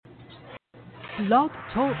Blog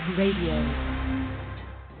Talk Radio.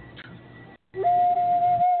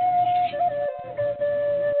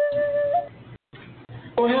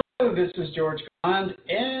 Well, hello, this is George Gomond,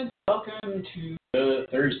 and welcome to the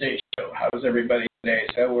Thursday show. How's everybody today?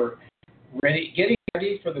 So we're getting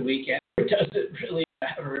ready for the weekend. It doesn't really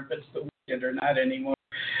matter if it's the weekend or not anymore.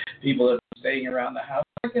 People have been staying around the house.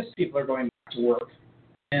 I guess people are going back to work.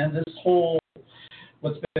 And this whole,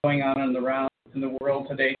 what's been going on in the world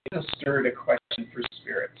today, kind of stirred a question for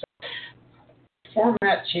spirit. So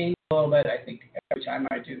format changed a little bit. I think every time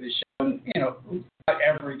I do the show, not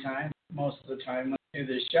every time, most of the time when I do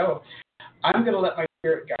this show, I'm going to let my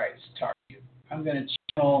spirit guides talk to you. I'm going to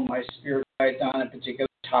channel my spirit guides on a particular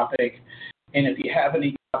topic. And if you have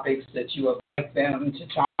any topics that you would like them to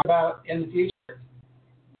talk about in the future,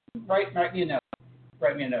 write me a note.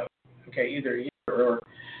 Write me a note. Okay, either here or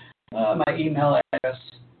my email address.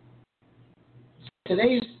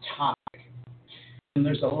 Today's topic, and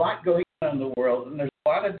there's a lot going on in the world, and there's a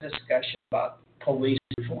lot of discussion about police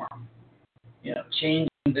reform. Changing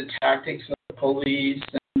the tactics of the police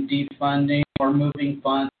and defunding or moving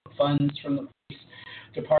funds from the police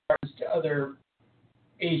departments to other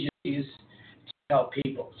agencies to help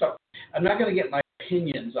people. So I'm not going to get my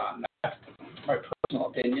opinions on that, my personal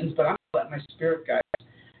opinions, but I'm going to let my spirit guides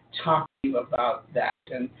talk to you about that.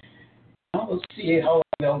 And let's see how long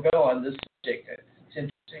they'll go on this subject. It's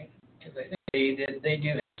interesting because I think they do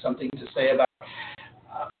have something to say about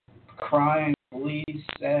crime, police,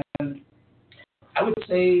 and I would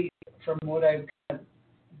say from what I've got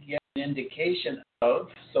an indication of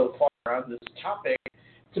so far on this topic,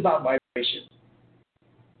 it's about vibration,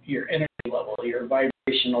 your energy level, your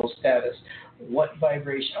vibrational status. What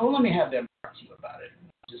vibration? Oh, let me have them talk to you about it.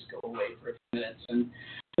 I'll just go away for a few minutes. And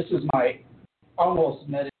this is my almost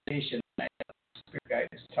meditation. I have spirit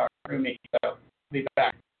guides talk through me. So I'll be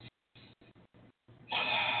back.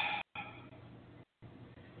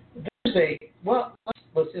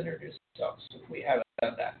 Let's introduce ourselves if we haven't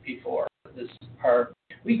done that before.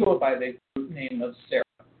 We go by the group name of Sarah.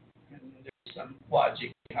 And there's some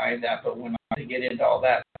logic behind that, but we're not going to get into all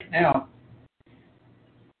that right now.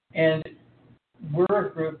 And we're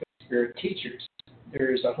a group of spirit teachers.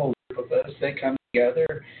 There's a whole group of us that come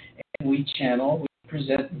together and we channel, we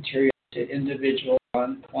present material to individuals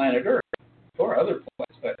on planet Earth or other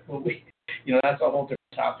planets, but that's a whole different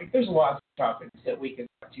topic. There's lots of topics that we can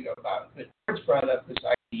talk to you about, but George brought up this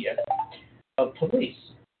idea of police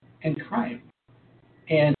and crime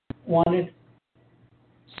and wanted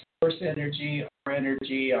source energy,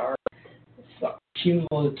 our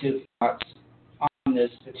cumulative thoughts on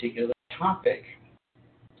this particular topic.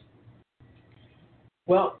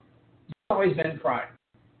 Well, there's always been crime.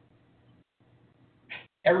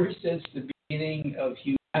 Ever since the beginning of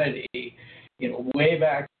humanity, way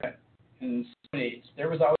back then in the 70s, there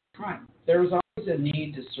was always crime. There was always a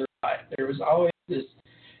need to survive. There was always this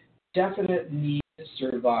definite need to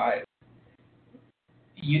survive.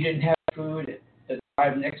 You didn't have food. The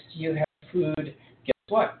tribe next to you had food. Guess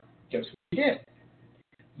what? Guess what you did?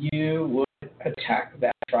 You would attack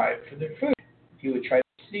that tribe for their food. You would try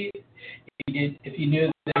to see if you knew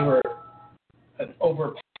that they were an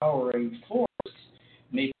overpowering force,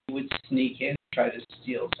 maybe you would sneak in and try to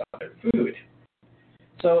steal some of their food.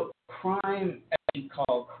 So crime, as you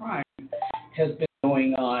call crime, has been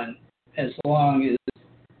going on as long as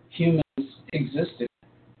humans existed.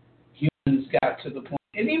 Humans got to the point,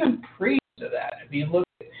 and even pre to that, if you look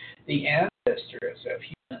at the ancestors of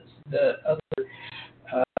humans, the other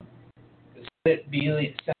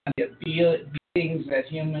beings that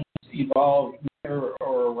humans evolved near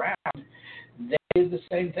or around, they did the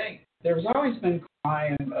same thing. There's always been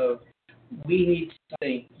crime of, we need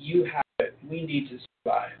something, you have it, we need to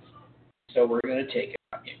survive, so we're going to take it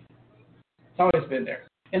on you. It's always been there.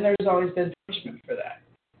 And there's always been punishment for that.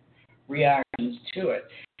 Reactions to it,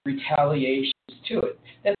 retaliations to it.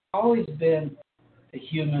 That's always been the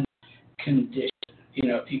human condition.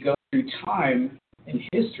 If you go through time in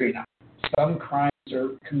history now, some crimes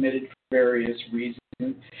are committed for various reasons.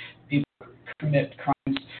 People commit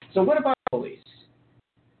crimes. So what about police?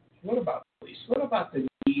 What about police? What about the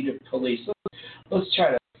need of police? Let's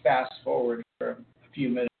try to fast forward for a few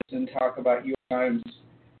minutes and talk about your times.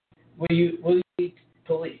 Will you need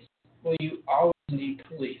police? Will you always need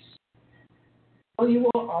police? Well, you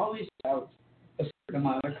will always have a certain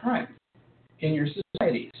amount of crime in your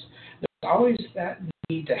societies. There's always that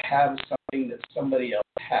need to have something that somebody else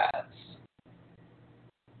has.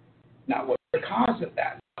 Now, what's the cause of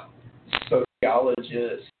that?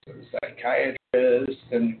 Sociologists and psychiatrists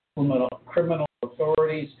and criminal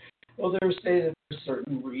authorities, well, they're saying that there's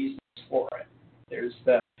certain reasons for it. There's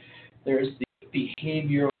the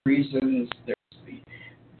behavioral reasons. There's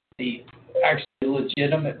the actually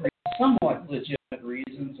legitimate, somewhat legitimate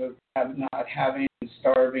reasons of not having,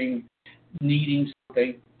 starving, needing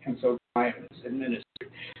something, and so crime is administered.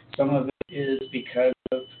 Some of it is because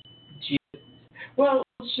of, well,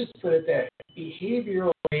 let's just put it that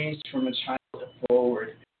behavioral raised from a child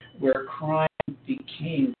forward, where crime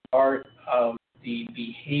became part of the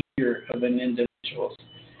behavior of an individual.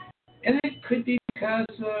 And it could be because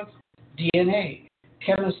of DNA,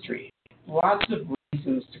 chemistry, lots of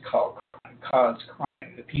reasons to cause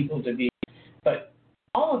crime, the people to be. But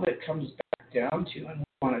all of it comes back down to, and we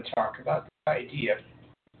want to talk about the idea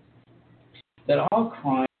that all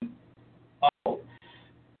crime, all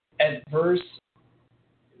adverse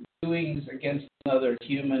doings against another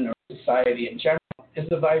human or society in general is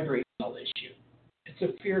a vibrational issue. It's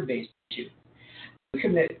a fear-based issue. You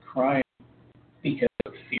commit crime because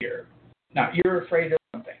of fear. Now, you're afraid of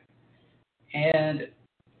something. And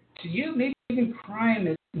to you, maybe even crime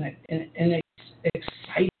is an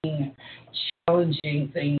exciting,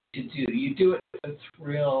 challenging thing to do. You do it with the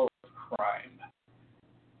thrill of crime.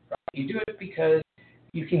 Right? You do it because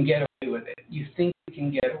you can get away with it. You think you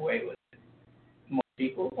can get away with it. Most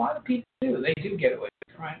people, a lot of people do. They do get away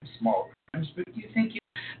with crime, small crimes, but you think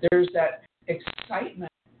there's that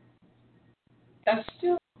excitement. That's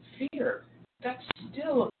still fear. That's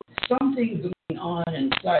still something going on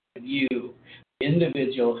inside of you, the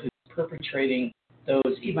individual who's perpetrating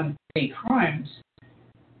those even petty crimes.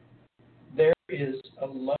 There is a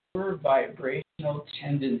lower vibrational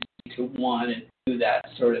tendency to want to do that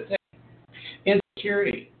sort of thing.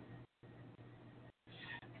 Insecurity,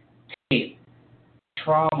 pain,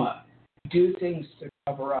 trauma, do things to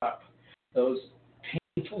cover up those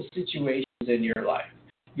painful situations in your life.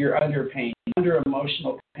 You're under pain, under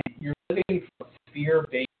emotional pain. You're living from a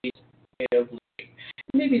fear-based way of living.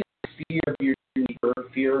 Maybe not fear of your neighbor,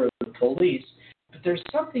 fear of the police, but there's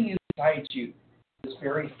something inside you that's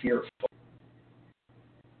very fearful.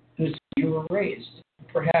 And so you were raised.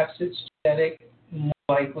 Perhaps it's genetic, more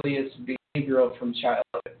likely it's behavioral from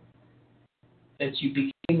childhood. That you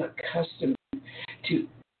became accustomed to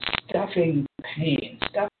stuffing pain,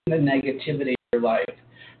 stuffing the negativity of your life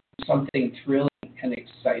with something thrilling and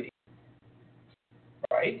exciting.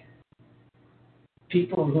 Right?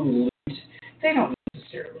 People who lose, they don't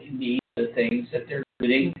necessarily need the things that they're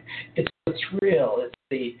looting. It's the thrill, it's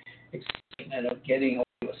the excitement of getting away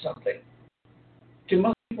with something. Do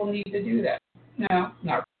most people need to do that? No,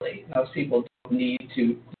 not really. Most people don't need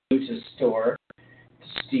to go to a store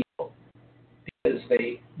to steal because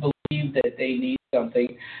they believe that they need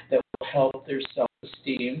something that will help their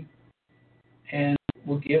self-esteem and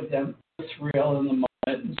will give them a thrill in the moment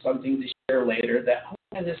and something to share later that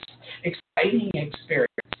has this exciting experience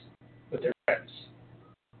with their friends.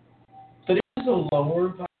 But it has a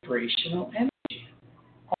lower vibrational energy.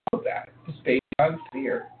 All of that is based on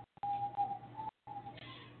fear.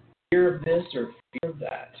 Fear of this or fear of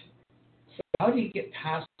that. So how do you get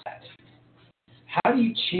past that? How do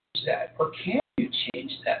you change that? Or can you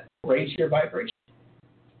change that? Raise your vibration.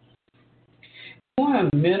 You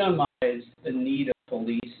want to minimize the need of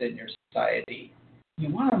police in your society. You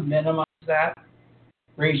want to minimize that?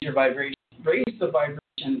 Raise your vibration. Raise the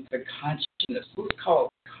vibration, the consciousness. Let's call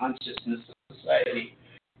it the consciousness of society.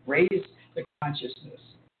 Raise the consciousness.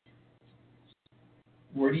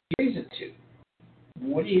 Where do you raise it to?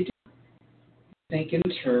 What do you do? Think in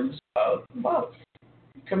terms of love,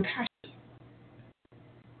 compassion,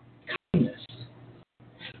 kindness.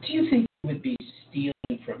 Do you think you would be stealing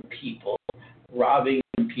from people, robbing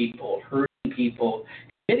from people, hurting people,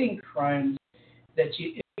 committing crimes that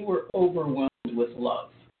if you were overwhelmed with love,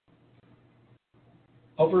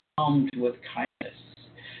 overwhelmed with kindness,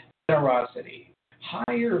 generosity,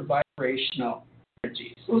 higher vibrational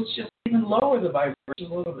energies? So let's just even lower the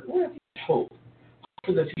vibration a little bit. What if you hope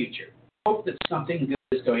for the future? Hope that something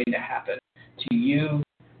good is going to happen to you,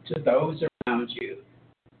 to those around you.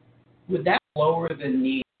 Would that lower the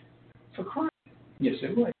need for crime? Yes,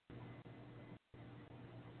 it would.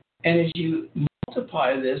 And as you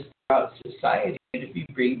multiply this throughout society, and if you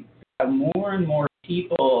have more and more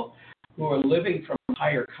people who are living from a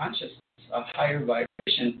higher consciousness, a higher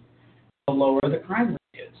vibration, the lower the crime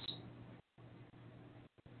rate is.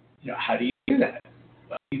 How do you do that?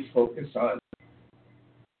 Well, you focus on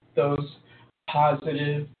those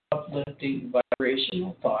positive, uplifting,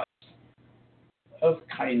 vibrational thoughts of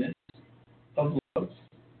kindness, of love,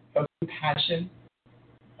 of compassion,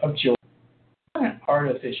 of joy. Not an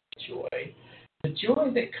artificial joy, the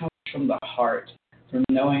joy that comes from the heart, from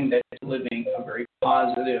knowing that you're living a very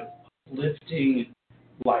positive, uplifting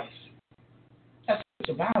life. That's what it's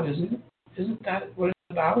about, isn't it? Isn't that what it's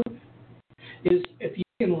about? Is if you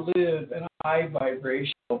can live in a high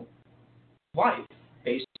vibrational life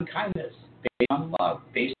based on kindness, based on love,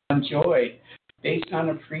 based on joy, based on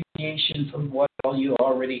appreciation for what all you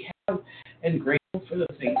already have, and grateful for the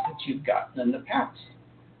things that you've gotten in the past.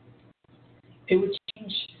 It would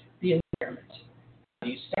change the environment. How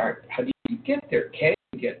do you start? How do you get there? Can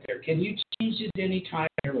you get there? Can you change it any time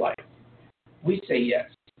in your life? We say yes.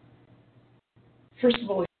 First of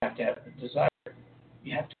all, you have to have the desire.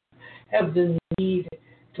 You have to have the need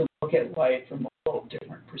to look at life from a little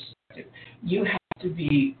different perspective. You have to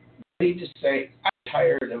be ready to say, I'm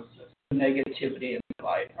tired of the negativity in my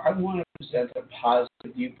life. I want to present a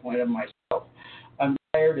positive viewpoint of myself. I'm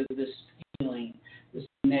tired of this feeling, this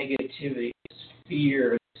negativity, this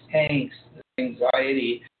fear, this angst, this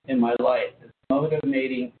anxiety in my life. It's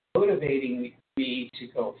motivating me to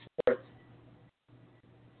go forth,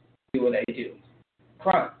 do what I do.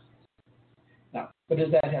 Crime. Now, what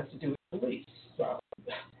does that have to do with police? Well,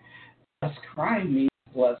 less crime means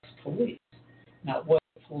less police. Now, what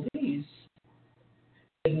police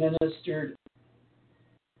administered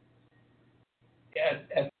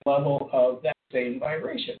at the level of that same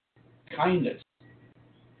vibration, kindness.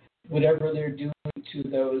 Whatever they're doing to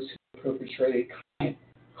those who perpetrated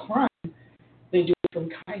crime, they do it from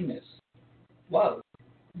kindness, love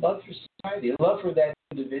for society, love for that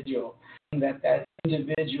individual, and that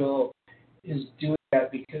individual is doing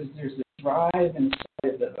that because there's a drive inside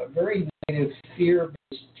of them, a very negative,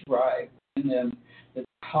 fear-based drive in them that's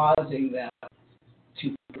causing them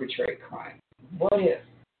to perpetrate crime. What if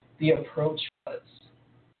the approach was,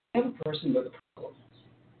 we have a person with a problem,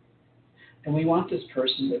 and we want this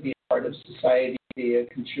person to be a part of society, be a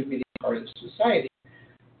contributing part of society.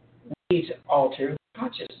 We need to alter the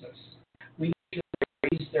consciousness. We need to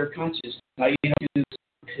raise their consciousness. Now, you don't do this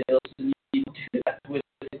with pills, and you do that with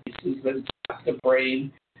pieces that tap the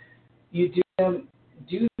brain. You do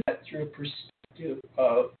that through a perspective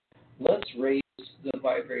of, let's raise the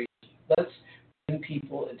vibration. Let's bring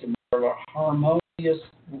people into more of a harmonious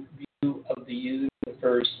view of the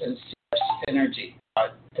universe and energy,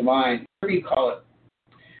 divine, whatever you call it,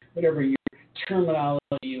 whatever your terminology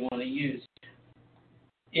you want to use.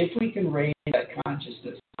 If we can raise that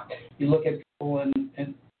consciousness, you look at people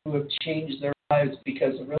and who have changed their lives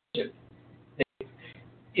because of religion.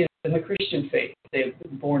 In the Christian faith, they've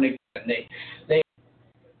been born again. They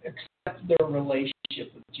accept their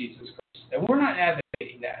relationship with Jesus Christ. And we're not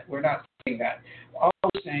advocating that. We're not saying that. All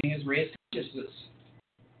we're saying is raise consciousness.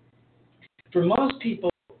 For most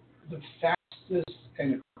people, the fastest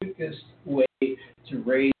and quickest way to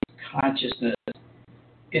raise consciousness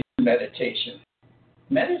is meditation.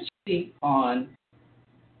 Meditating on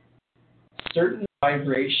certain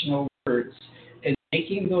vibrational words and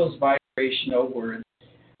making those vibrational words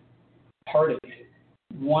part of you,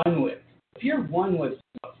 one with. If you're one with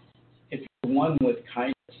love, if you're one with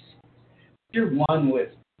kindness, if you're one with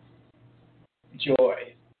joy,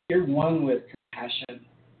 if you're one with compassion,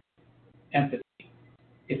 empathy,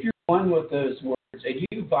 if you're one with those words and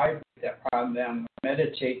you vibrate on them,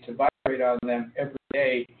 meditate to vibrate on them every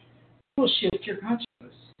day, you will shift your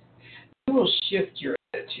consciousness. You will shift your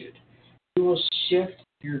attitude. You will shift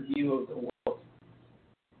your view of the world.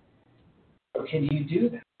 So can you do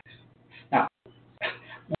that? Now,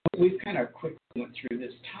 we've kind of quickly went through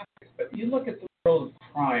this topic, but you look at the world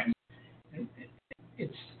of crime, and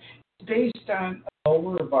it's based on a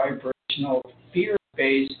lower vibrational,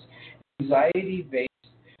 fear-based, anxiety-based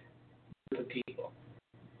group of people.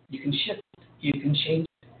 You can shift it. You can change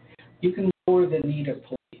it. You can lower the need of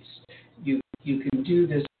police. You can do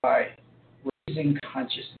this by raising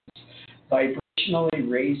consciousness, vibrationally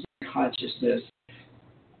raising consciousness.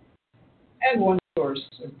 And one source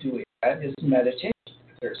of doing that is meditation.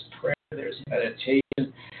 There's prayer, there's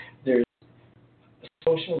meditation, there's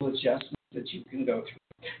social adjustments that you can go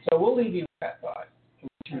through. So we'll leave you with that thought. We'll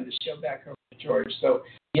turn the show back over to George. So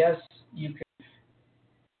yes, you can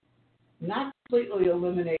not completely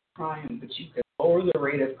eliminate crime, but you can lower the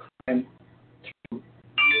rate of crime through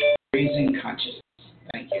raising consciousness.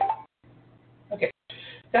 Thank you. Okay,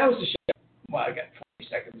 that was the show. Well, I got 40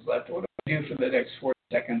 seconds left. What do I do for the next 40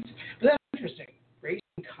 seconds? But that's interesting. Raising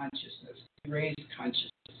consciousness. Raise consciousness.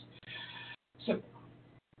 So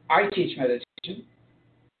I teach meditation.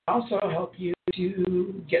 I also help you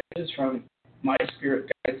to get this from my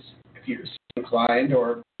spirit guides if you're inclined,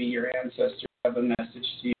 or maybe your ancestors have a message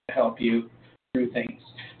to you to help you through things.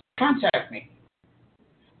 Contact me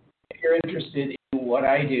if you're interested in what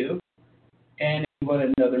I do and what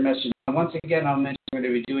another message. And once again, I'll mention we're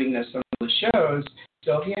going to be doing this on the shows.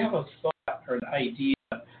 So if you have a thought or an idea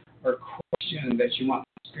or question that you want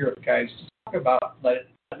spirit spirit guides to talk about, let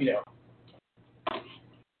me know.